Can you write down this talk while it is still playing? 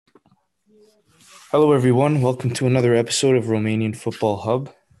Hello, everyone. Welcome to another episode of Romanian Football Hub.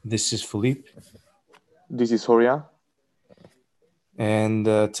 This is Philippe, This is Horia. and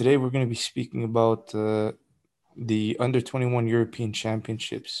today we're going to be speaking about the Under 21 European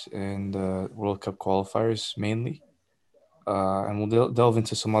Championships and World Cup qualifiers mainly. And we'll delve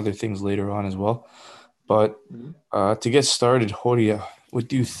into some other things later on as well. But Mhm. to get started, Horia, what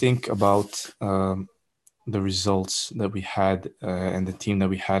do you think about the results that we had and the team that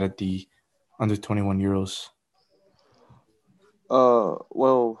we had at the Under 21 Euros?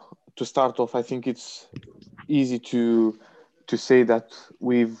 Well, to start off, I think it's easy to say that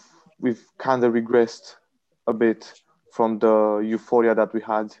we've kind of regressed a bit from the euphoria that we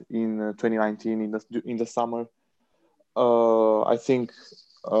had in 2019 in the summer. I think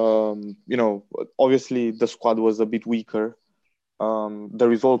obviously the squad was a bit weaker. The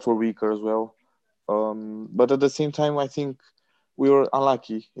results were weaker as well. But at the same time, I think we were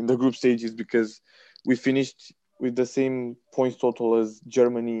unlucky in the group stages because we finished with the same points total as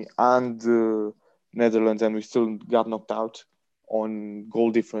Germany and Netherlands, and we still got knocked out on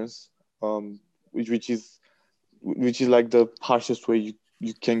goal difference, um, which is like the harshest way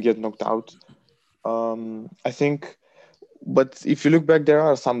you can get knocked out. I think, but if you look back, there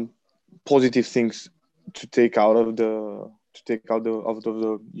are some positive things to take out of the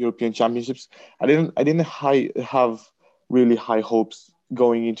European Championships. I didn't have really high hopes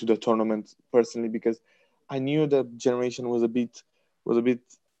going into the tournament personally because I knew the generation was a bit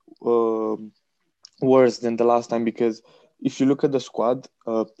um worse than the last time because if you look at the squad,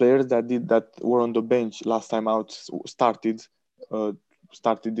 players that were on the bench last time out uh,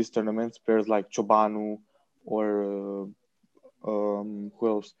 started this tournament. Players like Chobanu or who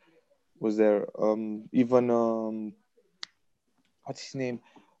else was there? Even what's his name?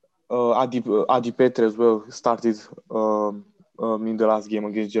 Adi Petre as well started in the last game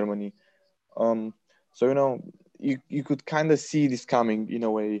against Germany. Um, so you could kind of see this coming in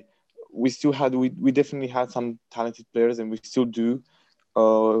a way. We definitely had some talented players, and we still do.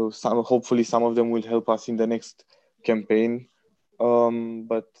 Some hopefully some of them will help us in the next campaign.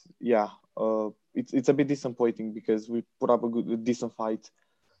 But yeah, it's a bit disappointing because we put up a decent fight.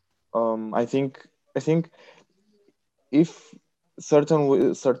 I think if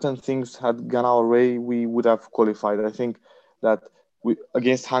certain things had gone our way, we would have qualified. I think that we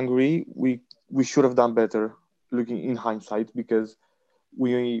against Hungary we should have done better looking in hindsight because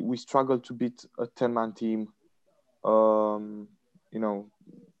we struggled to beat a 10-man team. Um, you know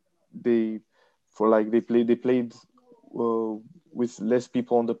they for like they played uh, with less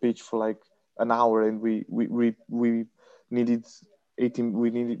people on the pitch for like an hour, and we needed 18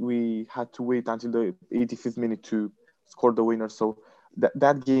 we had to wait until the 85th minute to score the winner. So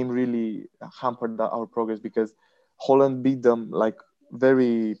that game really hampered our progress because Holland beat them like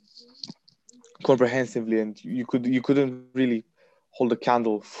very comprehensively, and you couldn't really hold a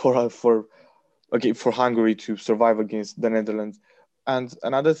candle for Hungary to survive against the Netherlands. And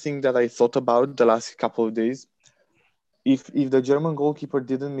another thing that I thought about the last couple of days, if the German goalkeeper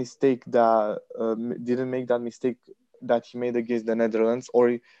didn't make that mistake that he made against the Netherlands,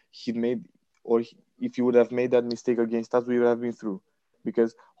 or he made or if he would have made that mistake against us, we would have been through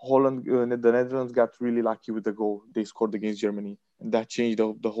because the Netherlands got really lucky with the goal they scored against Germany, and that changed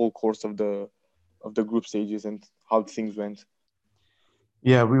the whole course of the group stages and how things went.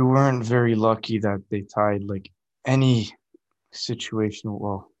 Yeah, we weren't very lucky that they tied like any situation.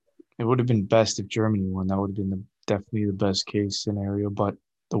 Well, it would have been best if Germany won. That would have been definitely the best case scenario. But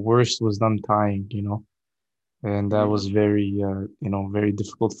the worst was them tying, and that Hmm. was very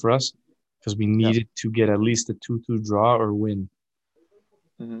difficult for us because we Yeah. needed to get at least a 2-2 draw or win,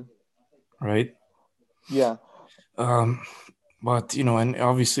 Hmm. right? Yeah. Um, but and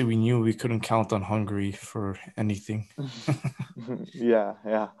obviously we knew we couldn't count on Hungary for anything. Yeah.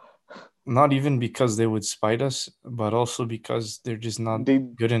 Yeah. Not even because they would spite us, but also because they're just not they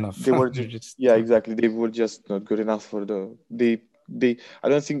good enough. they were They're just, just yeah, exactly, they were just not good enough for they I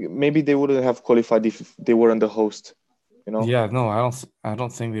don't think maybe they wouldn't have qualified if they weren't the host, you know. Yeah, no, I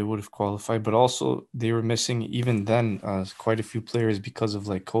don't think they would have qualified, but also they were missing even then quite a few players because of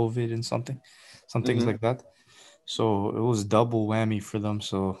like COVID and some things Hmm. like that. So it was double whammy for them,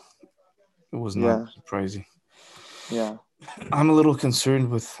 so it was not Yeah. surprising. Yeah. I'm a little concerned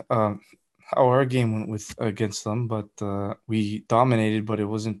with how our game went with against them, but we dominated, but I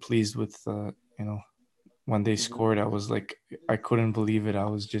wasn't pleased with when they Hmm. scored. I was like I couldn't believe it. I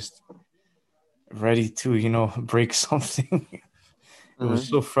was just ready to break something. It was Hmm.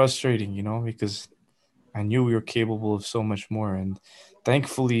 so frustrating, because I knew we were capable of so much more. And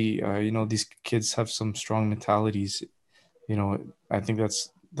thankfully, these kids have some strong mentalities. You know, I think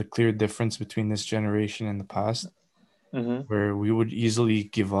that's the clear difference between this generation and the past, Mhm. where we would easily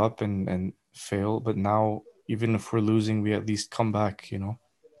give up and fail, but now even if we're losing, we at least come back, you know.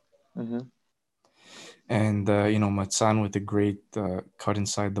 Mhm. And Matsan with a great cut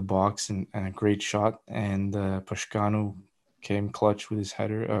inside the box and a great shot, and Pashkanu came clutch with his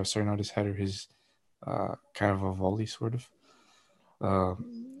header. Sorry, not his header, his kind of a volley, sort of. Uh,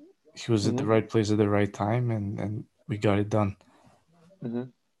 he was at the Mhm. right place at the right time, and we got it done.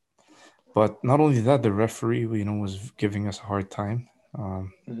 Mhm. But not only that, the referee, was giving us a hard time.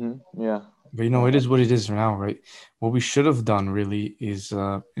 Um, Mhm. Yeah. but Yeah. it is what it is now, right? What we should have done really is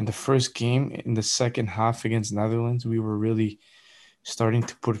in the first game, in the second half against Netherlands, we were really starting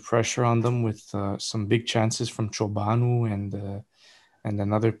to put pressure on them with some big chances from Chobanu and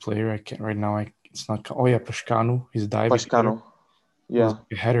another player. I can't right now. It's not. Oh yeah, Pashkanu, his diving header. Pashkano. It was Yeah.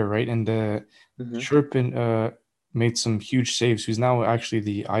 a header, right? And Mhm. Chirpin made some huge saves. He's now actually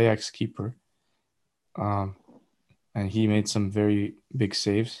the Ajax keeper, um, and he made some very big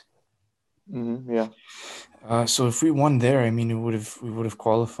saves. Mhm. Yeah. So if we won there, I mean, we would have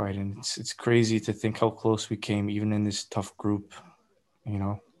qualified, and it's crazy to think how close we came, even in this tough group. You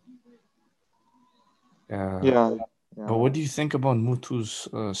know. Uh, Yeah. Yeah. but what do you think about Mutu's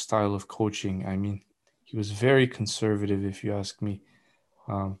style of coaching? I mean, he was very conservative, if you ask me.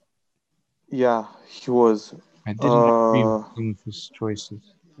 Um, Yeah. He was. I didn't agree with Uh. some of his choices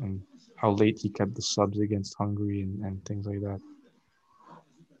and how late he kept the subs against Hungary and things like that.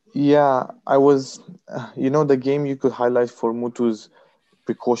 Yeah. I was. The game you could highlight for Mutu's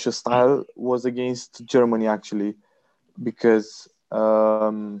precautious style was against Germany actually, because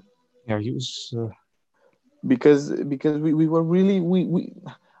Yeah, he was. because we were really we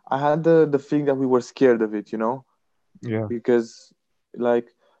I had the feeling that we were scared of it, Yeah, because like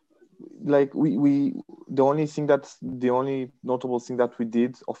we the only notable thing that we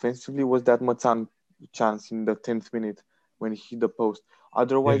did offensively was that Matan chance in the 10th minute when he hit the post.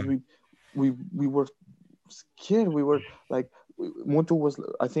 Otherwise, yeah. we were scared. We were like, Mutu was.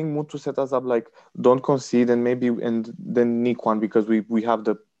 I think Mutu set us up like, don't concede, and maybe and then nick one, because we have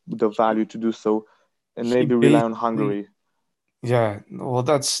the He value to do so, and he maybe rely on basically. Hungary. Yeah, well,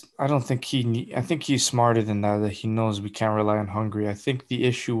 that's. I don't think I think he's smarter than that. That he knows we can't rely on Hungary. I think the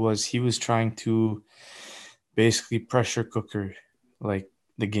issue was he was trying to basically pressure cooker like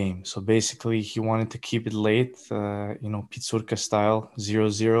the game. So basically, he wanted to keep it late, Pizurka style,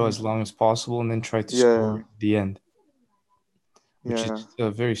 0-0 as Mm. long as possible, and then try to score Yeah, at the end, which yeah.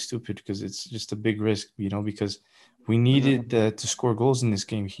 is very stupid because it's just a big risk, because we Hmm. needed to score goals in this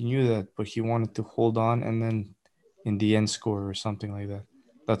game. He knew that, but he wanted to hold on and then in the end score or something like that.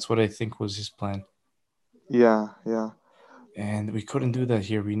 That's what I think was his plan. Yeah, yeah. And we couldn't do that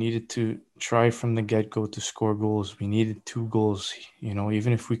here. We needed to try from the get go to score goals. We needed 2 goals.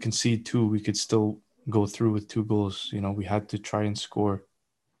 Even if we concede two, we could still go through with 2 goals. We had to try and score.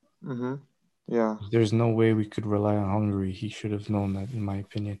 Hmm. Yeah. There's no way we could rely on Hungary. He should have known that, in my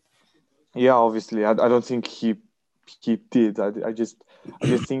opinion. Yeah, obviously. I don't think he did. I just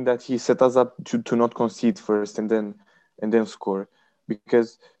think that he set us up to not concede first, and then score,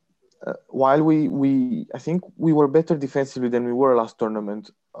 because while I think we were better defensively than we were last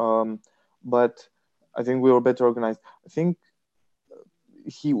tournament, but I think we were better organized. I think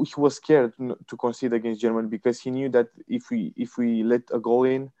he was scared to concede against Germany, because he knew that if we let a goal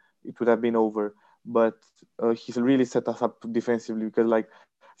in, it would have been over. But he really set us up defensively, because like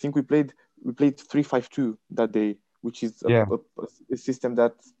I think we played 3-5-2 that day, which is Yeah, a system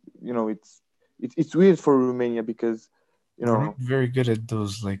that it's weird for Romania, because you we're know. not very good at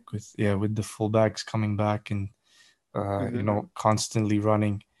those, like with the fullbacks coming back and Hmm. constantly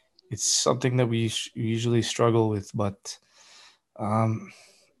running. It's something that we usually struggle with, but um,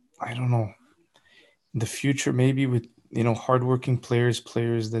 I don't know. In the future, maybe with hardworking players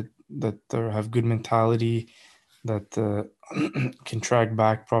that have good mentality, that can track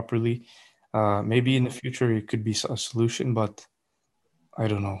back properly. Maybe in the Hmm. future it could be a solution, but I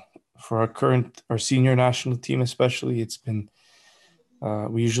don't know. For our senior national team, especially, it's been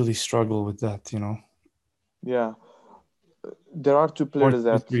we usually struggle with that. Yeah, there are two Four players two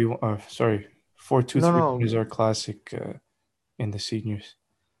that. three. Sorry, 4-2-3-1 is No, our classic in the seniors.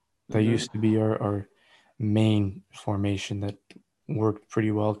 That no. used to be our main formation that worked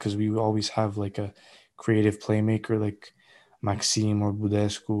pretty well because we always have like a creative playmaker like Maxime or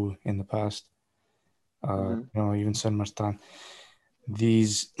Budescu in the past. Hmm. Even San Martin.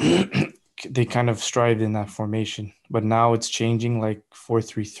 These they kind of strived in that formation, but now it's changing like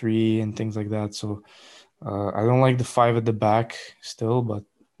 4-3-3 and things like that. So I don't like the five at the back still, but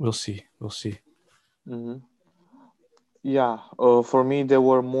we'll see. We'll see. Hmm. Yeah, for me there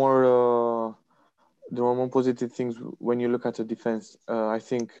were more positive things when you look at the defense. I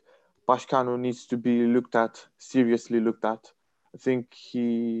think Pashkano needs to be looked at seriously looked at. I think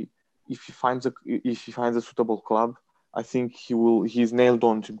if he finds a suitable club, I think he's nailed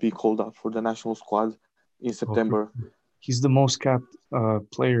on to be called up for the national squad in Well, for September. sure. He's the most capped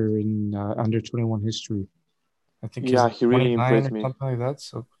player in under 21 history. I think he's Yeah, like he really 29 impressed or me. something like that.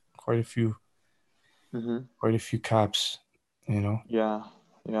 So quite a few, Hmm. quite a few caps, you know. Yeah,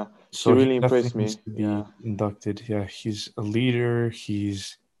 yeah, he So he really definitely impressed needs me. to Yeah. be inducted. Yeah, he's a leader.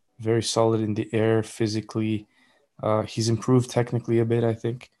 He's very solid in the air physically. He's improved technically a bit, I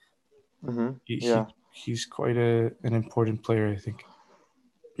think. Hmm. He, Yeah. he he's quite an important player, I think.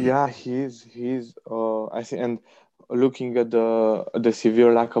 Yeah, he's I think, and looking at the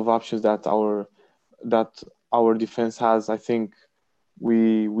severe lack of options that our defense has, I think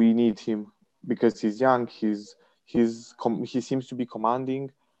we need him because he's young, he seems to be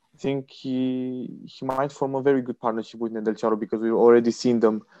commanding. I think he might form a very good partnership with Nedelcharo because we've already seen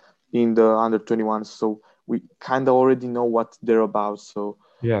them in the under 21, so we kind of already know what they're about. So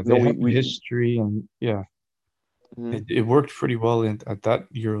Yeah, no, they have a we history, and yeah, mhm, it worked pretty well at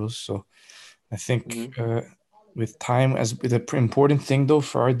that Euros. So I think mhm, with time, as the important thing though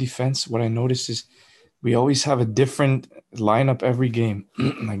for our defense, what I noticed is we always have a different lineup every game,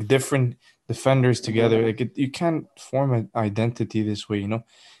 like different defenders mhm, together. Like you can't form an identity this way, you know.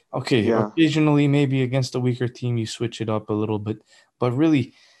 Okay, yeah, occasionally maybe against a weaker team you switch it up a little bit, but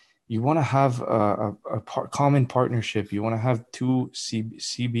really you want to have common partnership. You want to have two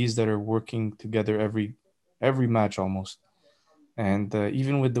CBs that are working together every match almost, and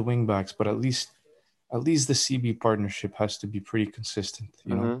even with the wingbacks. But at least the CB partnership has to be pretty consistent.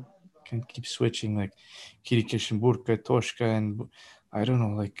 You know, mhm, can't keep switching like Kirikesh and Burka, Toshka, and I don't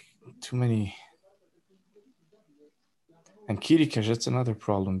know, like too many. And Kirikesh, that's another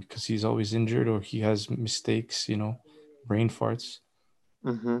problem because he's always injured or he has mistakes. You know, brain farts.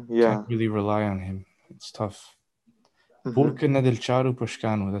 mhm, Can't yeah, really rely on him. It's tough. mhm. Burka, Nedelcharo,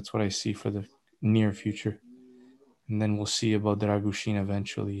 Pushkano. That's what I see for the near future. And then we'll see about Dragushin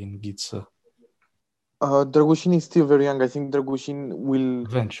eventually in Gitsa. Dragushin is still very young. I think Dragushin will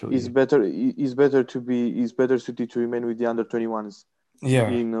Eventually, yeah. is better suited to remain with the under 21s Yeah,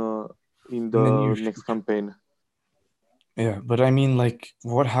 in uh, in in the near the next future. campaign. Yeah, but I mean, like,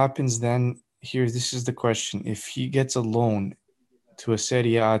 what happens then? Here, this is the question. If he gets a loan to a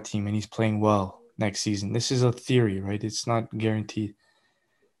Serie A team and he's playing well next season, this is a theory, right? It's not guaranteed.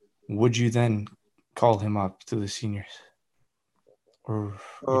 Would you then call him up to the seniors? Or,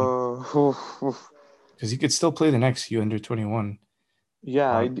 Oof. because he could still play the next U under 21.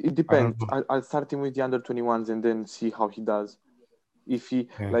 Yeah, it I don't depends. know. I'll start him with the under 21s and then see how he does. If he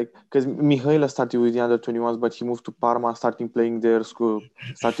Yeah. like, because Mihaela started with the under 21s, but he moved to Parma, starting playing there, school,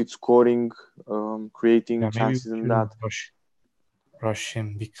 started scoring, creating Yeah, maybe we chances and shouldn't that. rush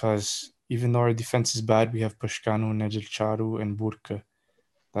him because even though our defense is bad, we have Pashkanu, Nejelcharu, and Burka.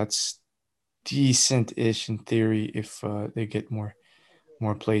 That's decent-ish in theory if they get more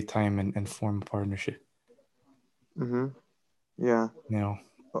play time and form a partnership. Mm-hmm. Yeah. You know,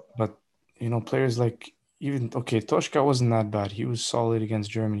 but players like even okay, Toshka wasn't that bad. He was solid against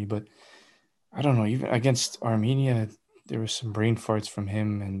Germany, but I don't know. Even against Armenia, there was some brain farts from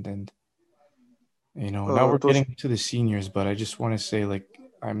him, and now we're Tosh getting to the seniors. But I just want to say, like,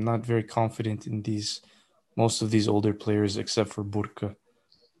 I'm not very confident in these most of these older players except for Burka.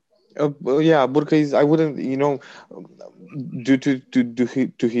 Yeah, Burka is. I wouldn't, due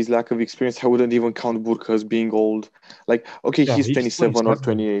to his lack of experience, I wouldn't even count Burka as being old. Like, okay, Yeah, he's he's 27 or 27.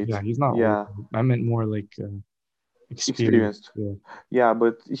 28. Yeah, he's not old. Yeah, I meant more like experience. experienced. Yeah. Yeah,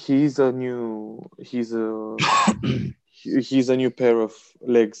 but he's a new pair of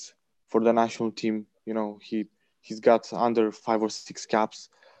legs for the national team. He's got under 5 or 6 caps.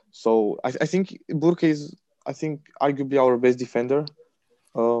 So I think Burka is, I think, arguably our best defender.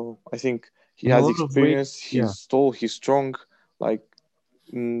 I think he In a has lot of ways, experience. yeah. He's tall. He's strong. Like,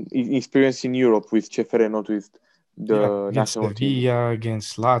 experience in Europe with Cefere, not with Yeah, the against national team. Sevilla,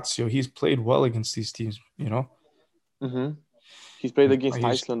 against Lazio, he's played well against these teams. Hmm. He's played And against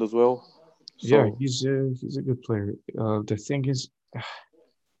he's Iceland as well. yeah, So he's a good player. The thing is,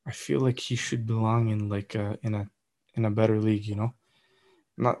 I feel like he should belong in like in a better league.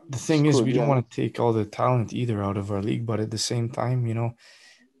 Not the he thing is, could, we don't yeah. want to take all the talent either out of our league, but at the same time,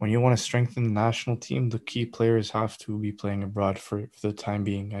 when you want to strengthen the national team, the key players have to be playing abroad for the time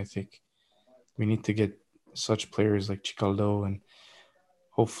being. I think we need to get such players like Chicaldo, and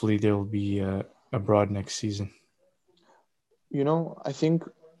hopefully they'll be abroad next season. I think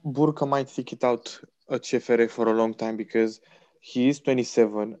Burka might think it out at Chefere for a long time because he is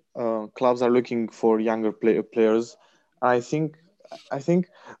 27. Clubs are looking for younger players. I think I think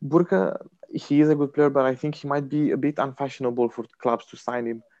Burka, he is a good player, but I think he might be a bit unfashionable for clubs to sign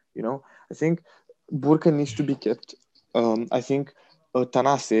him. You know, I think Burka needs to be kept. I think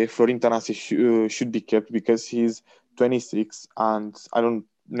Florin Tanase should be kept because he's 26, and I don't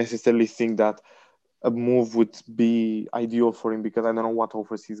necessarily think that a move would be ideal for him because I don't know what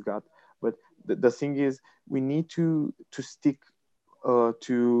offers he's got. But the thing is, we need to stick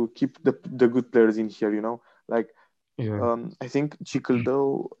to keep the good players in here. You know, like Yeah, I think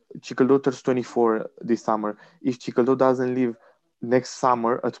Chicaldo turns 24 this summer. If Chicaldo doesn't leave next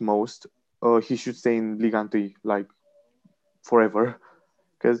summer at most, he should stay in Liga 1 like forever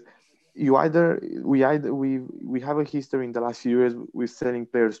because we have a history in the last few years with selling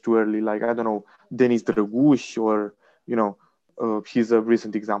players too early. Like I don't know, Denis Dragush or you know, he's a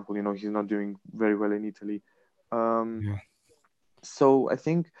recent example. You know, he's not doing very well in Italy. Um, yeah, so I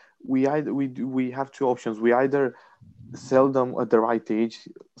think we have two options. We either sell them at the right age,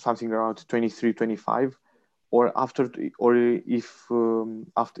 something around 23, 25, or or if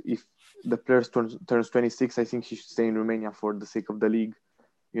the player turns 26, I think he should stay in Romania for the sake of the league.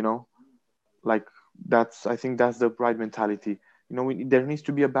 You know, like that's I think that's the right mentality. You know, there needs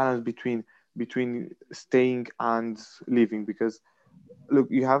to be a balance between staying and leaving because look,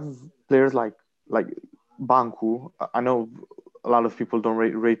 you have players like Banku. I know a lot of people don't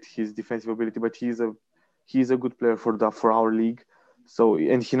rate his defensive ability, but he's a good player for our league. So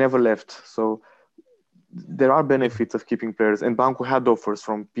and he never left. So there are yeah, benefits of keeping players. And Banku had offers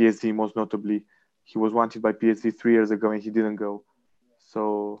from PSV, most notably. He was wanted by PSV 3 years ago, and he didn't go.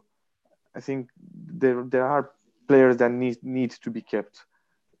 So I think there are players that need to be kept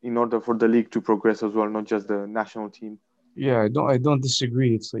in order for the league to progress as well, not just the national team. yeah. I don't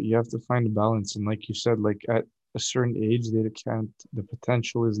disagree. It's like you have to find a balance, and like you said, like at a certain age, they can't. The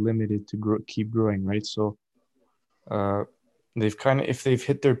potential is limited to grow, keep growing, right? So, uh, they've kind of if they've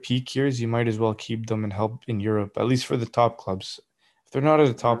hit their peak years, you might as well keep them and help in Europe, at least for the top clubs. If they're not at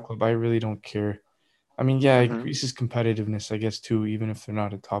a top Mm-hmm. club, I really don't care. I mean, yeah, it Mm-hmm. increases competitiveness, I guess, too, even if they're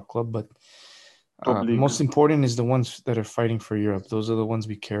not a top club. But Top league. most important is the ones that are fighting for Europe. Those are the ones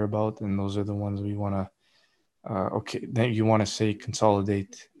we care about, and those are the ones we want to. Okay, then you want to say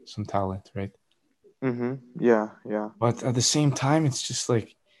consolidate some talent, right? Mm-hmm. Yeah, yeah. But at the same time, it's just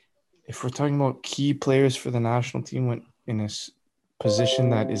like if we're talking about key players for the national team when in a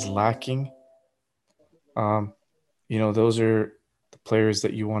position that is lacking, um, those are the players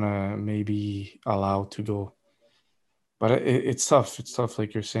that you want to maybe allow to go. But it's tough. It's tough,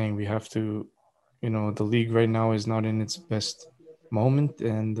 like you're saying. We have to, the league right now is not in its best moment,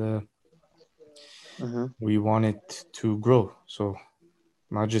 and Mm-hmm. we want it to grow. So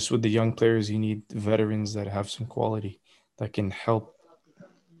not just with the young players, you need veterans that have some quality that can help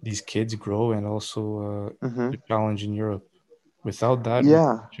these kids grow and also Mm-hmm. the challenge in Europe. Without that, we Yeah.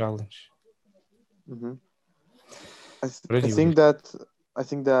 can't challenge. Mm-hmm. But I anyway, think that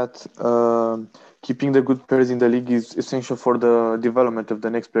keeping the good players in the league is essential for the development of the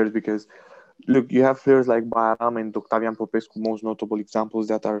next players because look, you have players like Bayram and Octavian Popescu, most notable examples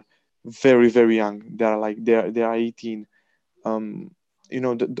that are very very young. They are like they are 18. Um,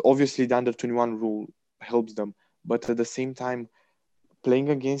 obviously the under 21 rule helps them, but at the same time, playing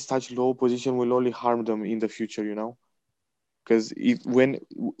against such low opposition will only harm them in the future. You know, because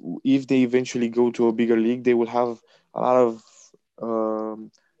if they eventually go to a bigger league, they will have a lot of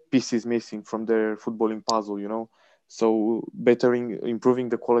um, pieces missing from their footballing puzzle. You know, so improving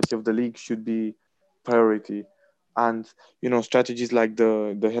the quality of the league should be priority. And strategies like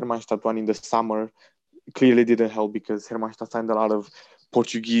the Hermannstadt one in the summer clearly didn't help because Hermannstadt signed a lot of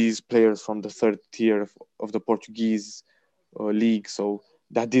Portuguese players from the third tier of the Portuguese league, so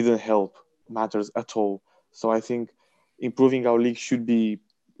that didn't help matters at all. So I think improving our league should be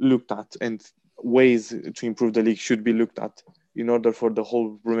looked at, and ways to improve the league should be looked at in order for the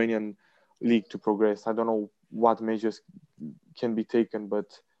whole Romanian league to progress. I don't know what measures can be taken, but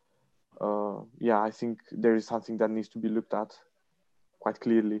yeah, I think there is something that needs to be looked at quite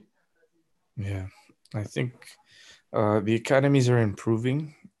clearly. yeah, I think the academies are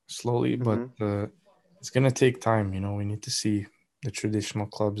improving slowly, but Mm-hmm. it's gonna take time. We need to see the traditional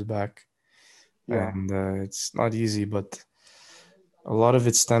clubs back, Yeah. and it's not easy. But a lot of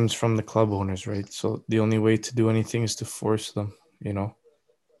it stems from the club owners, right? So the only way to do anything is to force them, Mm-hmm.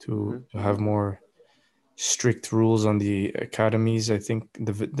 to Mm-hmm. have more strict rules on the academies. I think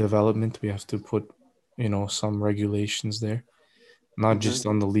the development we have to put, some regulations there, not Mm-hmm. just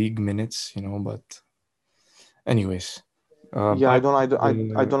on the league minutes, but anyways. Yeah, Back to I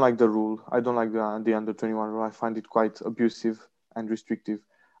the don't like the rule. I don't like the under 21 rule. I find it quite abusive and restrictive.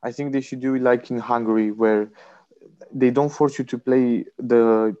 I think they should do it like in Hungary, where they don't force you to play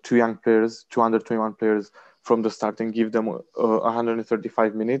the two young players, two under 21 players from the start and give them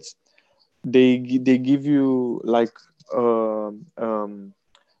 135 minutes. They give you like uh, um,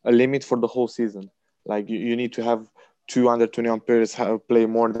 a limit for the whole season. Like you need to have two under 21 players play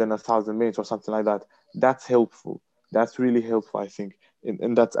more than 1,000 minutes or something like that. That's helpful. That's really helpful, I think,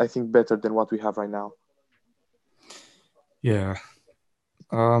 and that's I think better than what we have right now. yeah.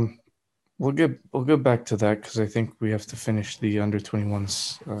 Um, we'll get back to that because I think we have to finish the under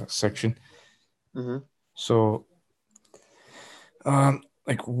 21s section. Hmm. So,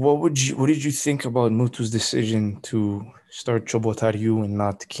 like, what did you think about Mutu's decision to start Chobotariu and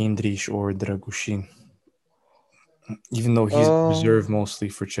not Kindrish or Dragushin, even though he's Uh, reserved mostly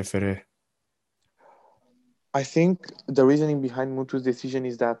for Cefere? I think the reasoning behind Mutu's decision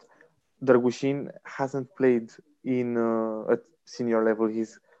is that Dragushin hasn't played in at senior level.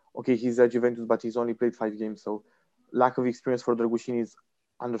 He's okay. He's at Juventus, but he's only played 5 games. So lack of experience for Dragushin is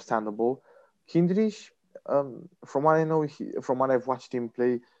understandable. Kindrich, from what I know, from what I've watched him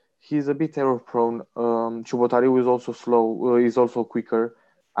play, he's a bit error prone. Chubotariu is also slow. Is also quicker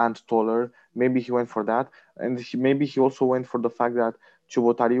and taller. Maybe he went for that, and maybe he also went for the fact that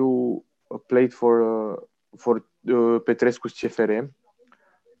Chubotariu played for Petrescu's CFR,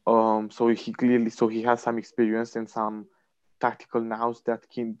 so he has some experience and some tactical nous that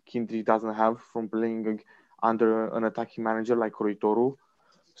Kindri doesn't have from playing under an attacking manager like Coritoru.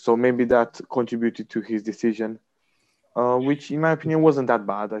 So maybe that contributed to his decision, which in my opinion wasn't that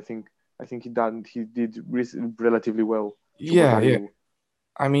bad. I think he did relatively well. Yeah, yeah. Chubotariu.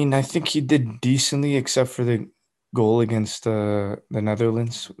 I mean, I think he did decently, except for the goal against the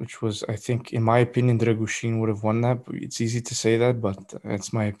Netherlands, which was, I think, in my opinion, Dragushin would have won that. But it's easy to say that, but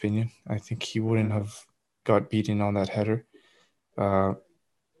it's my opinion. I think he wouldn't Hmm. have got beaten on that header. Uh,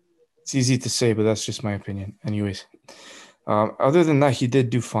 it's easy to say, but that's just my opinion. Anyways, other than that, he did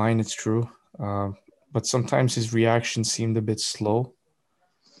do fine. It's true, but sometimes his reaction seemed a bit slow.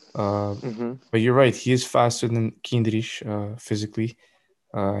 Uh, Hmm. but you're right; he is faster than Kindrich physically.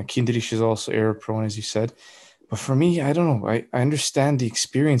 Kindrich is also error prone, as you said. But for me, I don't know. I understand the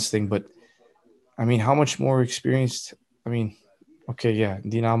experience thing, but I mean, how much more experienced? I mean, okay, yeah,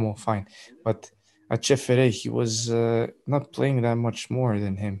 Dinamo, fine. But at Cefere, he was not playing that much more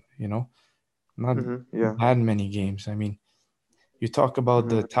than him, not Yeah. that many games. I mean, you talk about Hmm.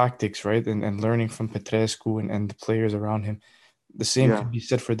 the tactics, right? And learning from Petrescu and the players around him. The same Yeah. could be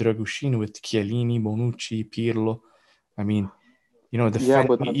said for Dragushin with Chiellini, Bonucci, Pirlo. I mean, Yeah,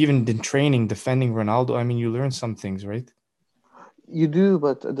 but even in training, defending Ronaldo. I mean, you learn some things, right? you do.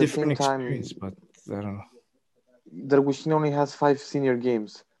 But at the Different same time, experience, but I don't know. Dragushin only has 5 senior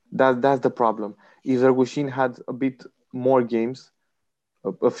games. That's the problem. If Dragushin had a bit more games,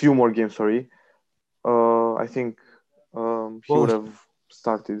 a few more games, sorry, I think he Well, would have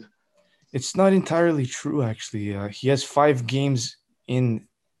started. it's not entirely true, actually. He has 5 games in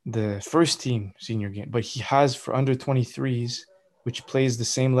the first team senior game, but he has for under 23s, which plays the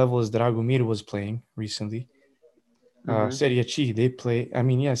same level as Dragomir was playing recently. Hmm. Serie C, they play. I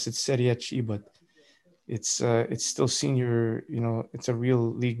mean, yes, it's Serie C, but it's still senior. It's a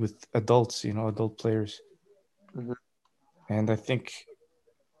real league with adults. Adult players, Hmm. and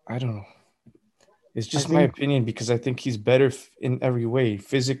I don't know. It's I just my think, opinion because I think he's better in every way.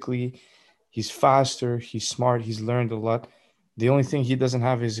 Physically, he's faster, he's smart, he's learned a lot. The only thing he doesn't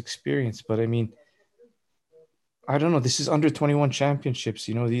have is experience. But I mean, I don't know. This is under 21 championships.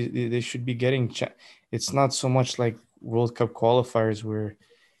 They should be getting. It's not so much like World Cup qualifiers where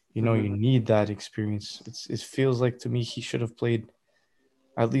hmm you need that experience. It feels like to me he should have played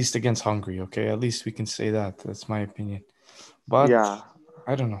at least against Hungary. Okay, at least we can say that. That's my opinion. But yeah,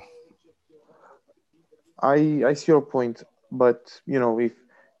 I don't know. I see your point. But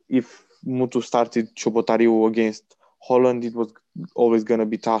if Mutu started Chobotariu against Holland, it was always gonna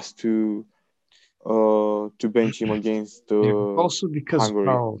be tough to bench him against Yeah, also because of Hungary.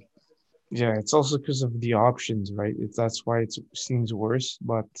 how. Yeah, it's also because of the options, right? That's why it seems worse.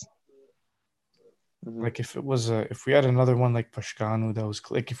 But Hmm. like if we had another one like Pashkanu that was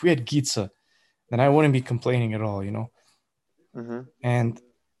like if we had Gitsa, then I wouldn't be complaining at all. Hmm. And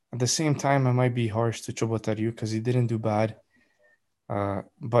at the same time, I might be harsh to Chobotariu because he didn't do bad.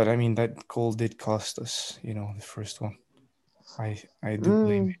 But I mean that goal did cost us, the first one. I do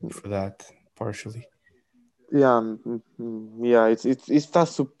blame Mm, him for that partially. yeah, yeah. It's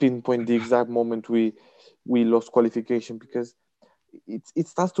tough to pinpoint the exact moment we lost qualification, because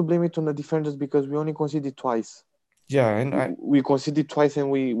it's tough to blame it on the defenders because we only conceded twice. Yeah, and We conceded twice and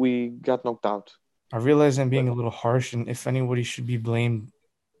we got knocked out. I realize I'm being But a little harsh, and if anybody should be blamed,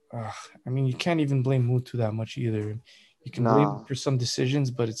 I mean, you can't even blame Mutu that much either. You can blame him nah, for some decisions,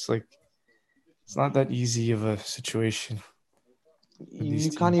 but it's like it's not that easy of a situation with these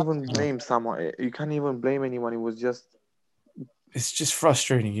you can't teams. even You know, blame someone. You can't even blame anyone. It was just it's just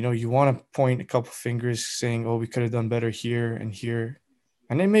frustrating. You know, you want to point a couple fingers, saying, "Oh, we could have done better here and here,"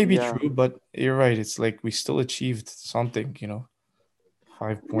 and it may be yeah, true, but you're right. It's like we still achieved something. You know,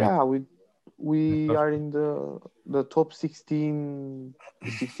 5 points. yeah. We are in the top 16.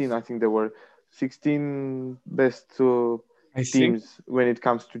 I think there were 16 best I think. teams when it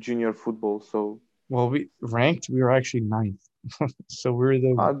comes to junior football. So Well, we ranked. We were actually ninth, so we're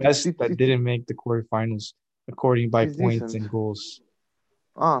the it's best it's that it's didn't make the quarterfinals according by it's points decent. and goals.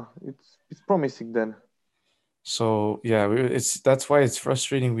 It's promising then. So yeah, it's that's why it's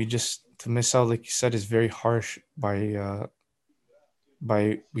frustrating. We just to miss out, like you said, is very harsh. By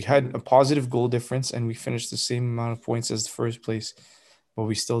we had Hmm. a positive goal difference and we finished the same amount of points as the first place, but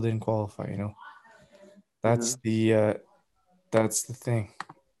we still didn't qualify. You know, Hmm. that's the thing.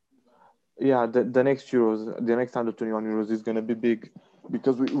 Yeah, the next Euros, the next under 21 Euros is gonna be big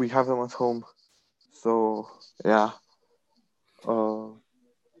because we have them at home. So yeah, uh,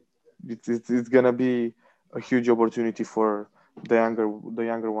 it's gonna be a huge opportunity for the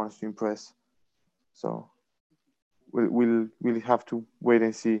younger ones to impress. So we'll have to wait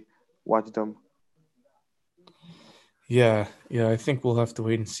and see, watch them. Yeah, yeah. I think we'll have to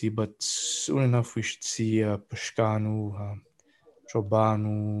wait and see, but soon enough we should see Pushkanu,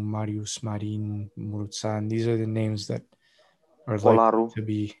 Chobanu, Marius Marin, Murutsan. These are the names that are likely Olaru. to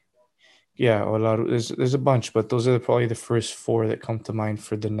be. Yeah, Olaru. There's a bunch, but those are probably the first four that come to mind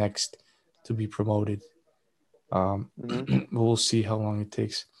for the next to be promoted. Hmm. We'll see how long it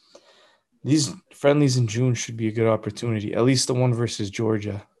takes. These friendlies in June should be a good opportunity. At least the one versus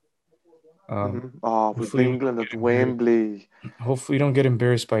Georgia. Um, Hmm. Oh, we hopefully play we England don't at get embarrassed. Wembley. Hopefully we don't get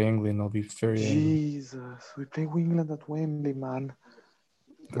embarrassed by England. I'll be very angry. Jesus, we play England at Wembley, man.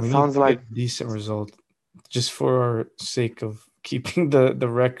 That We need sounds to get like a decent result, just for our sake of keeping the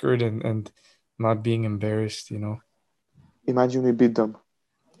record and not being embarrassed. You know. imagine we beat them.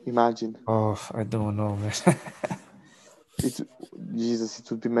 Imagine Oh, I don't know, man. it. Jesus, it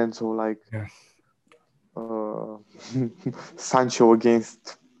would be mental. Like Yeah. uh, Sancho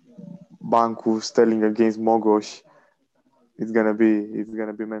against Banku, Sterling against Mogos. It's gonna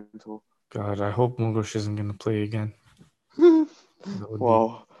be mental. God, I hope Mungosh isn't gonna play again. That would be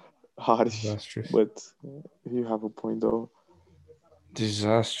Wow, harsh, disastrous. but you have a point though.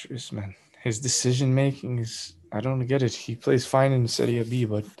 Disastrous, man. His decision making is I don't get it. He plays fine in Serie B,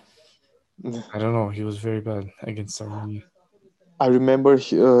 but I don't know. He was very bad against Armenia. I remember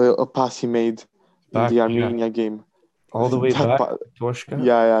a pass he made in Back, the yeah, Armenia game. all the way That back pass, to Toshka.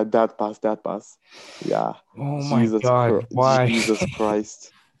 yeah, that pass. Yeah, Oh my God, why? Jesus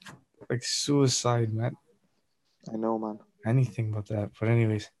Christ. Like suicide, man. I know, man. Anything but that. But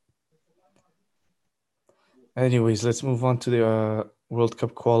anyways, let's move on to the World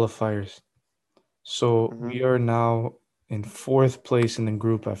Cup qualifiers. So Hmm. we are now in fourth place in the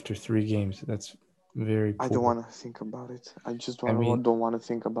group after 3 games. That's very I don't poor. want to think about it. I just I mean, don't want to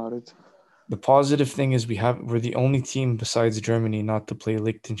think about it. the positive thing is we're the only team besides Germany not to play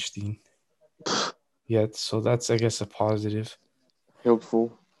Liechtenstein yet, so that's I guess a positive.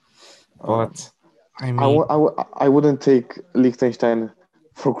 Helpful. Um, But I mean, I wouldn't take Liechtenstein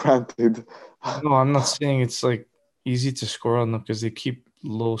for granted. no, I'm not saying it's like easy to score on them because they keep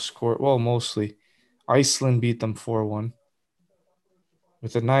low score. Well, mostly Iceland beat them 4-1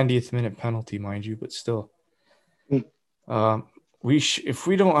 with a 90th minute penalty, mind you, but still. Um, if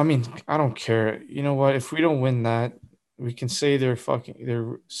we don't, I mean, I don't care. You know what? If we don't win that, we can say they're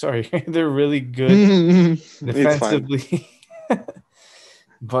sorry, they're really good It's fine. defensively.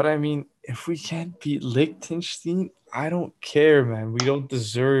 But I mean, if we can't beat Liechtenstein, I don't care, man. We don't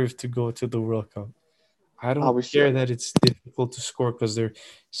deserve to go to the World Cup. I I don't wish. care that it's difficult to score because they're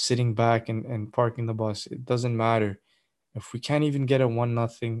sitting back and parking the bus. It doesn't matter. If we can't even get a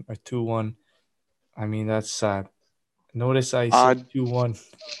 1-0 or 2-1, I mean that's sad. Notice I said I 2-1.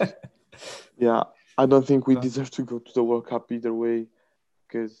 Yeah, I don't think we deserve to go to the World Cup either way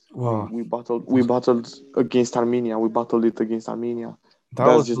because we Well, we battled we battled against Armenia. We battled it against Armenia. that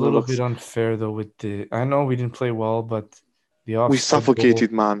That's was a just not little a. bit unfair though with the I know we didn't play well, but the We offside goal,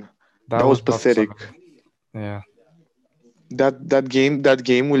 suffocated, man. that That was was offside. pathetic. Yeah. That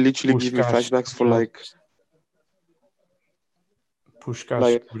game will literally give me Pushkash flashbacks for like Pushkash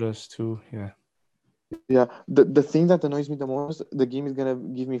like screwed us too. Yeah. Yeah, the thing that annoys me the most, the game is gonna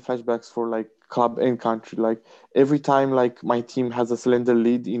give me flashbacks for like club and country. Like every time like my team has a slender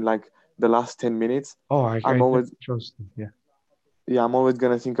lead in like the last 10 minutes, Oh, I I'm never always trust them. Yeah. yeah, I'm always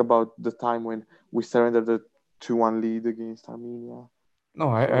gonna think about the time when we surrendered the 2-1 lead against Armenia. No,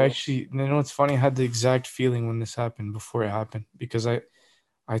 I So actually, you know, it's funny. I had the exact feeling when this happened before it happened because I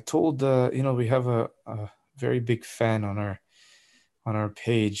told, we have a very big fan on our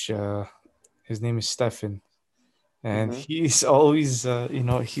page. His name is Stefan, and mm-hmm, he's always,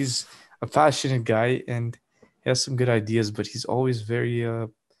 he's a passionate guy and he has some good ideas, but he's always very,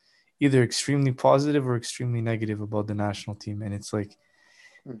 either extremely positive or extremely negative about the national team. And it's like,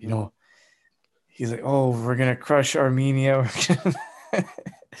 you mm-hmm. know, he's like, "Oh, we're gonna crush Armenia."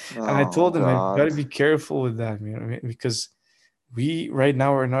 And I Oh told him, "Man, you God. gotta be careful with that, you know, because we right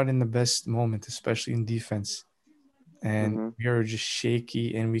now are not in the best moment, especially in defense, and Mm-hmm. we are just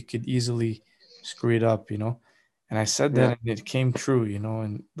shaky, and we could easily screw it up, you know." And I said that, Yeah. and it came true, you know.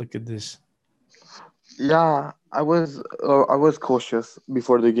 And look at this. Yeah, I was cautious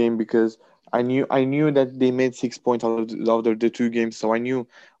before the game because I knew that they made 6 points out of the two games, so I knew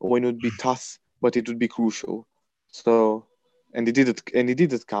when it would be tough, but it would be crucial. So, and it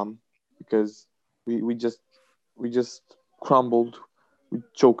didn't come because we we just we just crumbled, we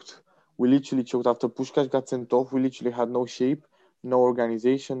choked, we literally choked after Pushkash got sent off. We literally had no shape, no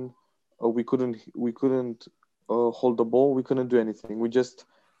organization. We couldn't hold the ball. We couldn't do anything. We just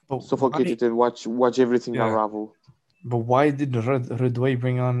But why? suffocated and watch everything Yeah, unravel. but why did Redway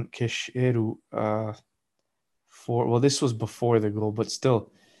bring on Kesheru? For well, this was before the goal, but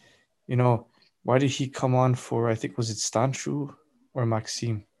still, you know, why did he come on for? I think was it Stanchu or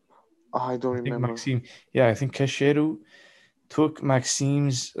Maxime? I don't I think remember. Maxime. Yeah, I think Kesheru took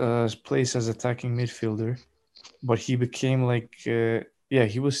Maxime's place as attacking midfielder, but he became like yeah,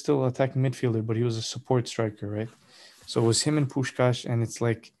 he was still attacking midfielder, but he was a support striker, right? So it was him and Pushkash, and it's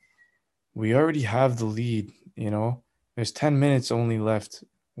like we already have the lead, you know. There's 10 minutes only left.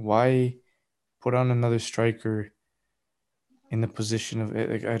 Why put on another striker in the position of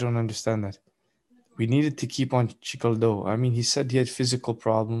like I don't understand that. We needed to keep on Chicaldo. I mean, he said he had physical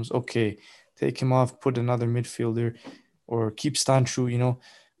problems. Okay, take him off, put another midfielder, or keep Stanchu. You know,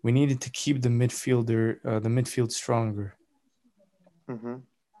 we needed to keep the midfield stronger, Hmm.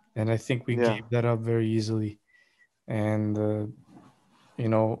 and I think we Yeah. gave that up very easily. And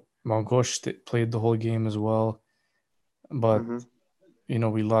Malgosh played the whole game as well, but Hmm.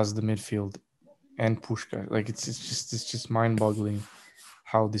 we lost the midfield and Pushka. Like it's just mind-boggling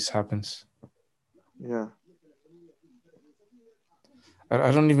how this happens. Yeah.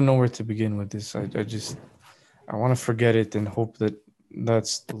 I don't even know where to begin with this. I want to forget it and hope that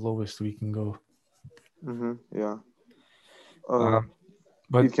that's the lowest we can go. Yeah. Um, Uh,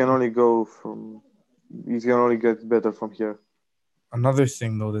 but it can only go from. It can only get better from here. another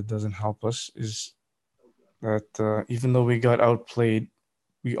thing though that doesn't help us is that even though we got outplayed,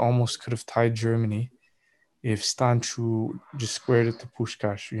 we almost could have tied Germany if Stanchu just squared it to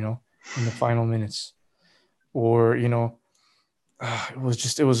Pushkash, in the final minutes. Or, it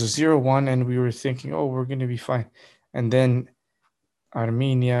was a 0-1 and we were thinking, oh, we're going to be fine. And then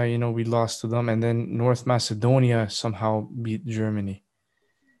Armenia, we lost to them. And then North Macedonia somehow beat Germany.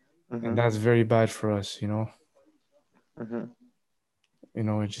 And Hmm. that's very bad for us, you know. Hmm.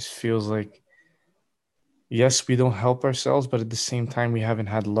 It just feels like, yes, we don't help ourselves, but at the same time, we haven't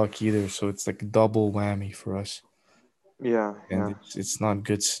had luck either. So it's like a double whammy for us. Yeah. And Yeah. it's not a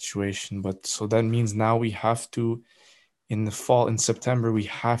good situation. But so that means now we have to, in the fall, in September, we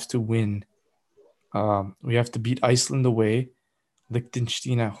have to win. We have to beat Iceland away,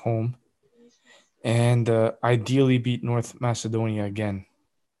 Liechtenstein at home, and ideally beat North Macedonia again.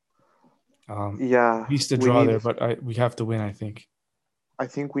 Yeah. At least a We draw need. there, but we have to win, I think. I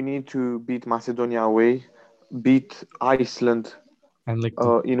think we need to beat Macedonia away, beat Iceland And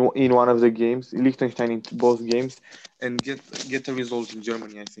Liechtenstein. in one of the games, Liechtenstein in both games, and get a result in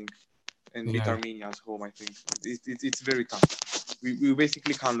Germany. I think, and beat Yeah, Armenia at home. I think it's very tough. We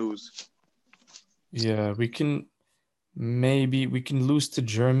basically can't lose. yeah, we can lose to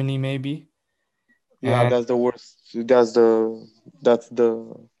Germany maybe, Yeah, and that's the worst. That's the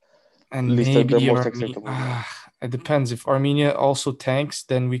least the maybe most Armenia. acceptable. Yeah. It depends. If Armenia also tanks,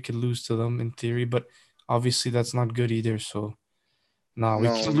 then we could lose to them in theory, but obviously that's not good either. So no, we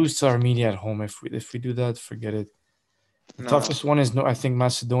No. can't lose to Armenia at home. If we do that, forget it. The No. toughest one is no. I think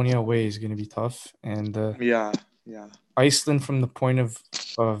Macedonia away is going to be tough, and Yeah. Yeah. Iceland from the point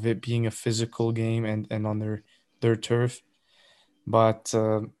of it being a physical game and on their turf. But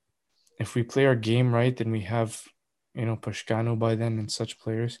if we play our game right and we have Pascano by then and such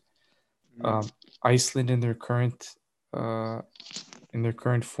players, Mhm. Um, Iceland uh, in their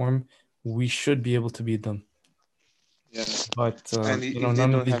current form, we should be able to beat them. Yeah. But And if they none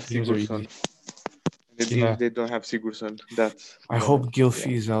of don't these have games are Sigurdsson, easy. and Yeah, if they don't have Sigurdsson, that's I gonna, hope yeah.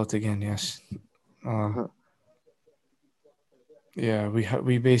 Gilfie is out again. Yes. Um, yeah,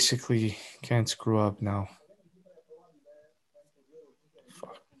 we basically can't screw up now.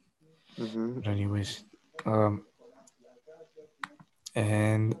 Fuck. hmm But anyways, um,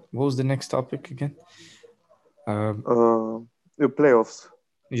 and what was the next topic again? Um, the playoffs.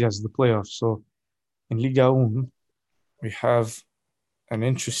 yes, the playoffs. So in Liga 1, we have an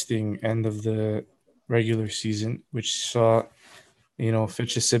interesting end of the regular season, which saw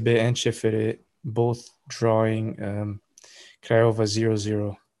Fitchesebe and Chefere both drawing Craiova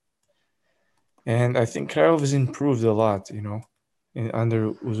 0-0. And I think Craiova has improved a lot,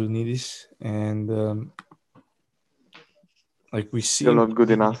 under Uzunidis. And like we Still seem not to good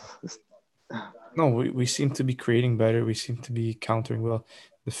be, enough. no, we seem to be creating better. We seem to be countering well.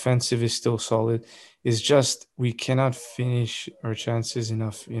 Defensive is still solid. It's just we cannot finish our chances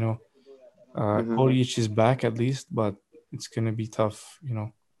enough, hmm Kolic is back at least, but it's gonna be tough.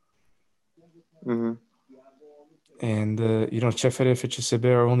 hmm And Ceferef and Cesebe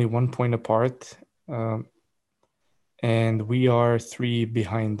are only 1 point apart, um, and we are three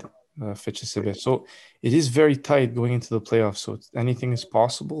behind Fetchesebe. So it is very tight going into the playoffs. So anything is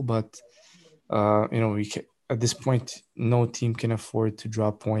possible, but at this point, no team can afford to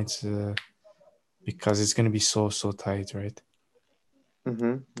drop points because it's going to be so tight, right?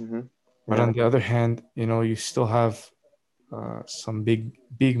 hmm But on Yeah. the other hand, you still have some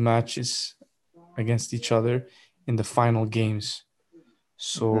big matches against each other in the final games. hmm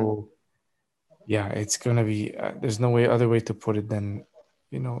So yeah, it's gonna be. There's no way other way to put it than,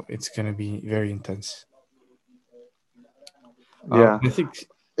 it's gonna be very intense. Yeah. I think,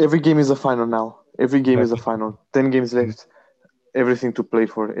 Every game is a final now. Every game yeah, is a final. 10 games and, left. Everything to play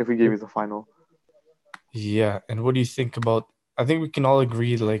for. Every game is a final. yeah. And what do you think about? I think we can all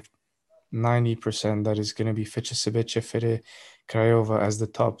agree, like 90% that is gonna be Fece Fere, Craiova as the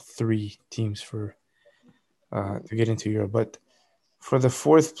top three teams for to get into Europe. But for the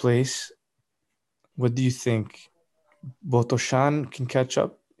fourth place, what do you think? Botoshan can catch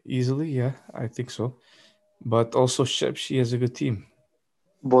up easily. Yeah, I think so. But also Shepsi has a good team.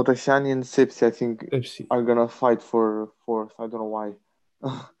 Both Ashani and Sipsi, I think, Shepsi, are gonna fight for fourth. I don't know why.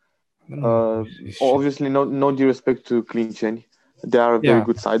 I don't know. Obviously, no disrespect to Clinchen. They are a very Yeah,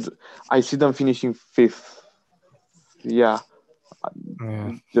 good side. I see them finishing fifth. Yeah,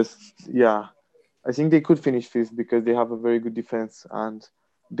 yeah, just yeah. I think they could finish fifth because they have a very good defense and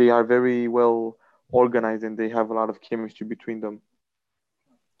they are very well organized and they have a lot of chemistry between them.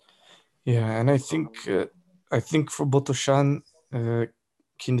 yeah. And Um, I think for Botoshan,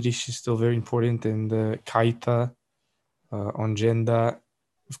 Kindrich is still very important, and Kaita, Onjenda,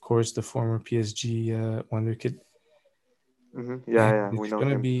 of course, the former PSG wonder kid, yeah, and yeah, we it's know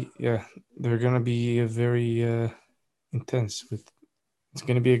gonna him. be, yeah, they're gonna be a very intense with. It's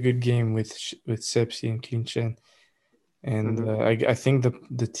gonna be a good game with Sepsi and Clinchen, and hmm I think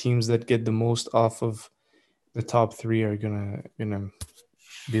the teams that get the most off of the top three are gonna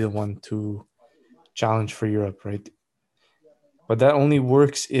be the one to challenge for Europe, right? But that only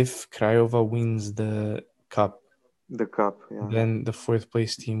works if Craiova wins the cup. The cup, yeah, Then the fourth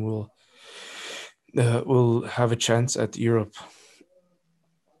place team will have a chance at Europe.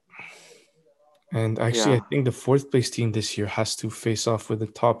 And actually, I yeah. think the fourth place team this year has to face off with the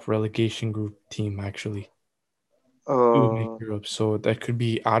top relegation group team, actually, to make Uh, Europe. So that could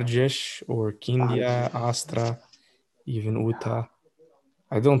be Argesh or Arge. Kindia, Astra, even Uta.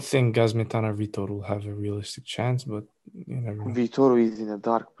 I don't think Gazmetan or Vitor will have a realistic chance, but you never know. Vitoro is in a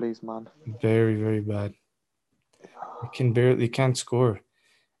dark place, man. Very bad. They can't score,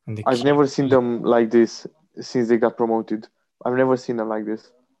 and they I've can't never seen really. them like this since they got promoted. I've never seen them like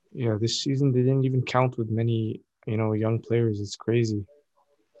this. Yeah, this season they didn't even count with many, young players. It's crazy.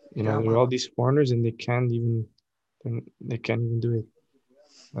 Yeah, There are man. all these foreigners, and they can't even do it.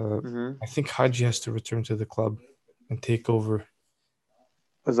 hmm I think Haji has to return to the club and take over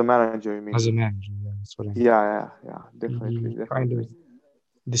As a manager, you mean? as a manager. Yeah, that's what I mean. Yeah. Definitely, He kind definitely. of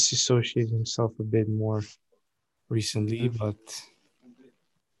disassociated himself a bit more recently, hmm but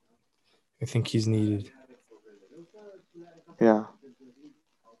I think he's needed. Yeah.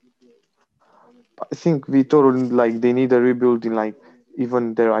 I think Vitoro, like, they need a rebuilding. Like,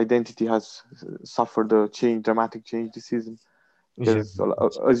 even their identity has suffered a change, dramatic change this season. Yeah,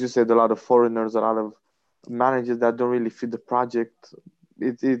 Because, as you said, a lot of foreigners, a lot of managers that don't really fit the project.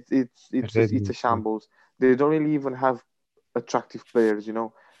 It's a Redmi. Yeah. shambles. They don't really even have attractive players.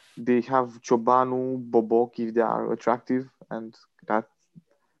 they have Chobanu, Bobok if they are attractive, and that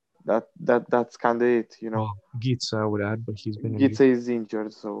that's kind of it, you know. Well, Gitsa, I would add, but he's been injured. Gitse is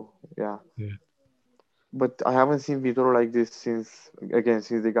injured, so yeah. Yeah. But I haven't seen Vitor like this since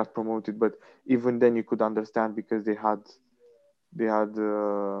they got promoted. But even then, you could understand because they had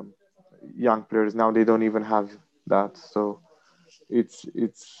young players. Now they don't even have that, so it's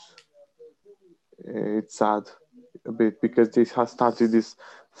it's it's sad a bit because this has started this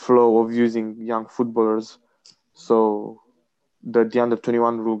flow of using young footballers. So the under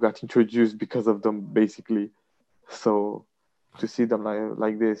 21 rule got introduced because of them, basically. So to see them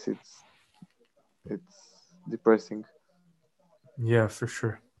like this, it's depressing. Yeah, for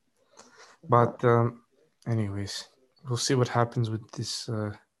sure. Yeah. But anyways, we'll see what happens with this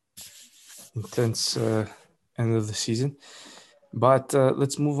intense end of the season. But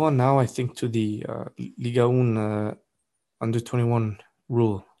let's move on now, I think, to the Liga 1 under 21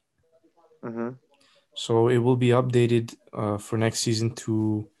 rule. Mhm. So it will be updated for next season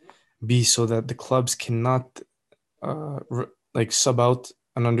to be so that the clubs cannot like sub out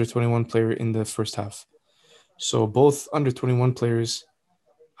an under 21 player in the first half. So both under 21 players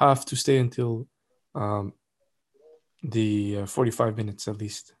have to stay until um, the 45 minutes at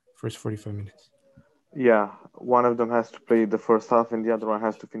least, first 45 minutes. Yeah, one of them has to play the first half, and the other one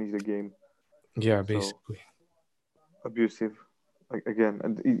has to finish the game. Yeah, So basically. abusive, again,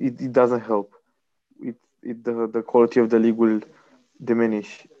 and it doesn't help. The quality of the league will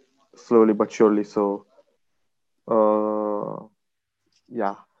diminish slowly but surely. So uh,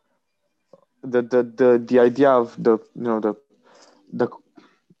 yeah, the idea of the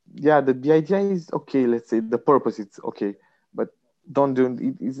yeah the idea is okay. Let's say the purpose is okay, but don't do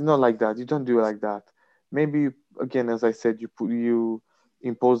it's not like that. You don't do it like that. Maybe again, as I said, you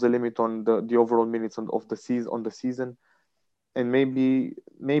impose a limit on the overall minutes of the season, and maybe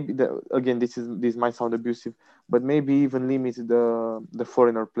again, this might sound abusive, but maybe even limit the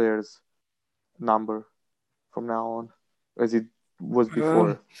foreigner players number from now on, as it was Um,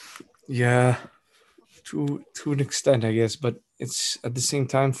 before. yeah, to an extent, I guess, but it's at the same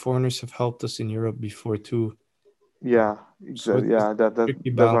time foreigners have helped us in Europe before too. Yeah, So exactly. it's Yeah, tricky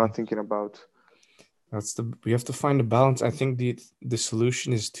that's what I'm balance. thinking about. That's the we have to find a balance. I think the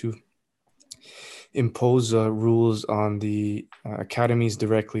solution is to impose rules on the academies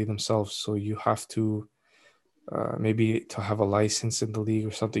directly themselves. So you have to maybe to have a license in the league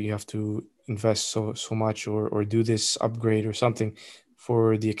or something. You have to invest so much or do this upgrade or something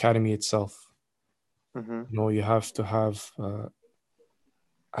for the academy itself. Hmm. You have to have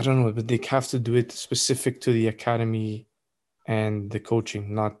I don't know, but they have to do it specific to the academy and the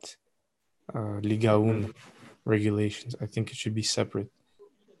coaching, not Liga Hmm. 1 regulations. I think it should be separate.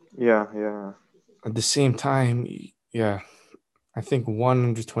 Yeah, yeah. At the same time, yeah, I think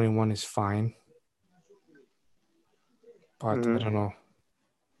 121 is fine, but I Hmm. don't know.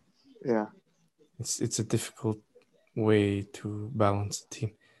 Yeah. It's a difficult way to balance the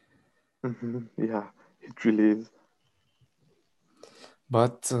team. Yeah, it really is.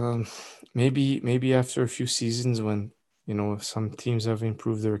 But maybe after a few seasons, when some teams have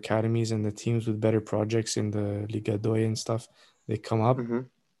improved their academies and the teams with better projects in the Liga Doy and stuff, they come up. Hmm.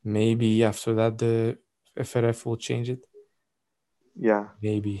 Maybe after that the FRF will change it. Yeah,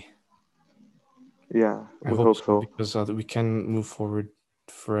 Maybe yeah. I We hope hope so so. because we can move forward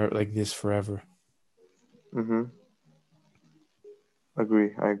for like this forever. Hmm.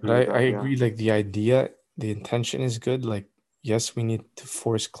 Agree. I But agree I with I that. Yeah. agree. Like the idea, the intention is good. Like yes, we need to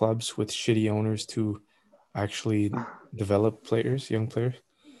force clubs with shitty owners to actually develop players, young players.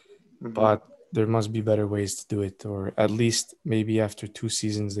 Hmm. But there must be better ways to do it, or at least maybe after 2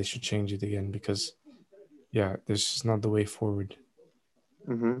 seasons they should change it again because yeah, this is not the way forward.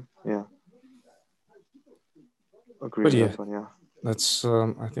 Hmm. Yeah. Agree But on yeah, that one. Yeah. that's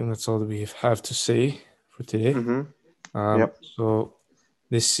I think that's all that we have to say for today. Hmm. Yep. So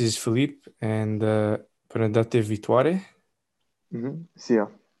this is Philippe and Prenodate Vitoare. See ya.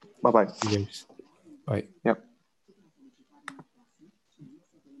 Bye bye. See you guys. Bye. Yep.